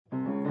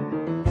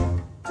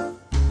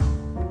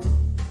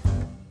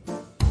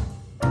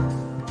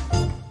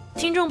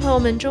听众朋友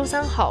们周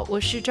三好，我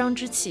是张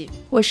之琪，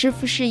我是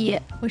傅视野，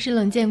我是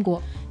冷建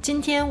国。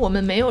今天我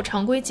们没有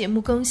常规节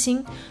目更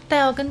新，但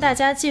要跟大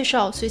家介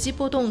绍随机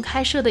波动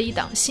开设的一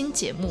档新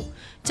节目，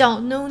叫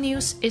No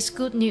News is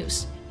Good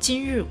News，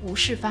 今日无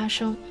事发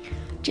生。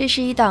这是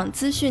一档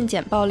资讯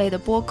简报类的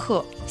播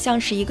客，像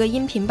是一个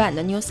音频版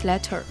的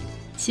newsletter。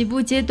起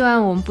步阶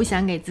段我们不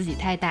想给自己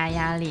太大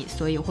压力，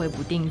所以会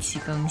不定期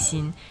更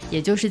新，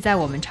也就是在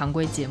我们常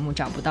规节目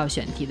找不到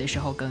选题的时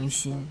候更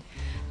新。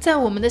在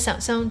我们的想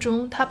象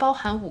中，它包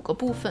含5个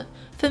部分，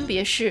分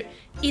别是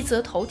一则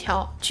头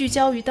条，聚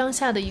焦于当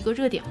下的一个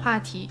热点话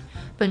题，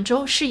本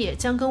周视野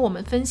将跟我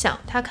们分享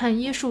她看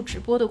椰树直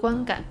播的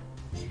观感，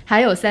还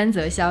有3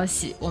则消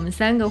息，我们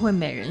3个会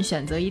每人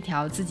选择一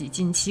条自己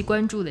近期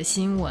关注的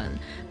新闻。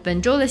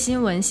本周的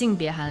新闻性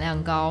别含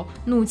量高，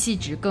怒气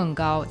值更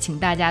高，请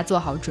大家做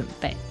好准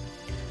备。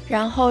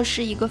然后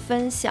是一个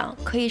分享，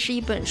可以是一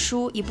本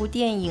书、一部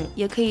电影，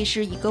也可以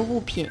是一个物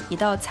品、一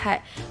道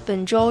菜。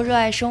本周热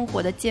爱生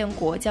活的建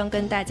国将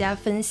跟大家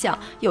分享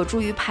有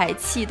助于排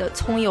气的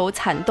葱油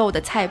蚕豆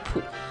的菜谱。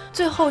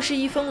最后是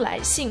一封来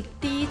信，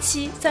第一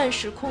期暂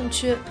时空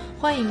缺，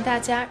欢迎大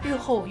家日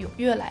后踊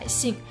跃来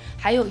信，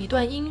还有一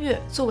段音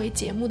乐作为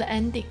节目的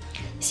ending。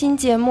新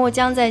节目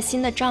将在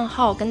新的账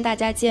号跟大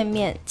家见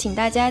面，请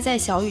大家在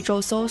小宇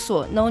宙搜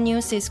索 No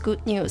News is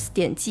Good News，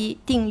 点击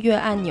订阅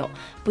按钮，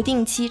不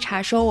定期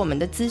查收我们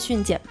的资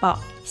讯简报。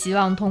希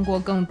望通过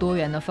更多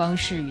元的方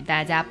式与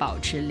大家保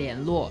持联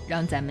络，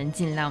让咱们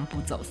尽量不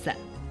走散。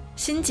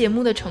新节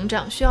目的成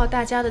长需要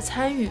大家的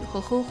参与和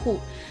呵护，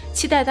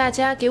期待大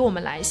家给我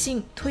们来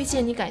信，推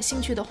荐你感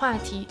兴趣的话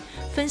题，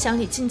分享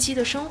你近期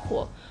的生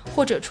活，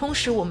或者充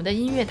实我们的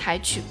音乐台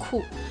曲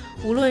库。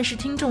无论是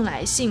听众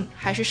来信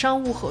还是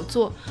商务合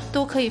作，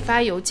都可以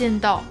发邮件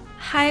到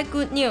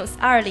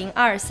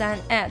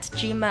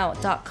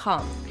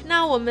highgoodnews2023@gmail.com。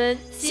那我们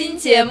新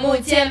节目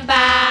见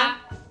吧。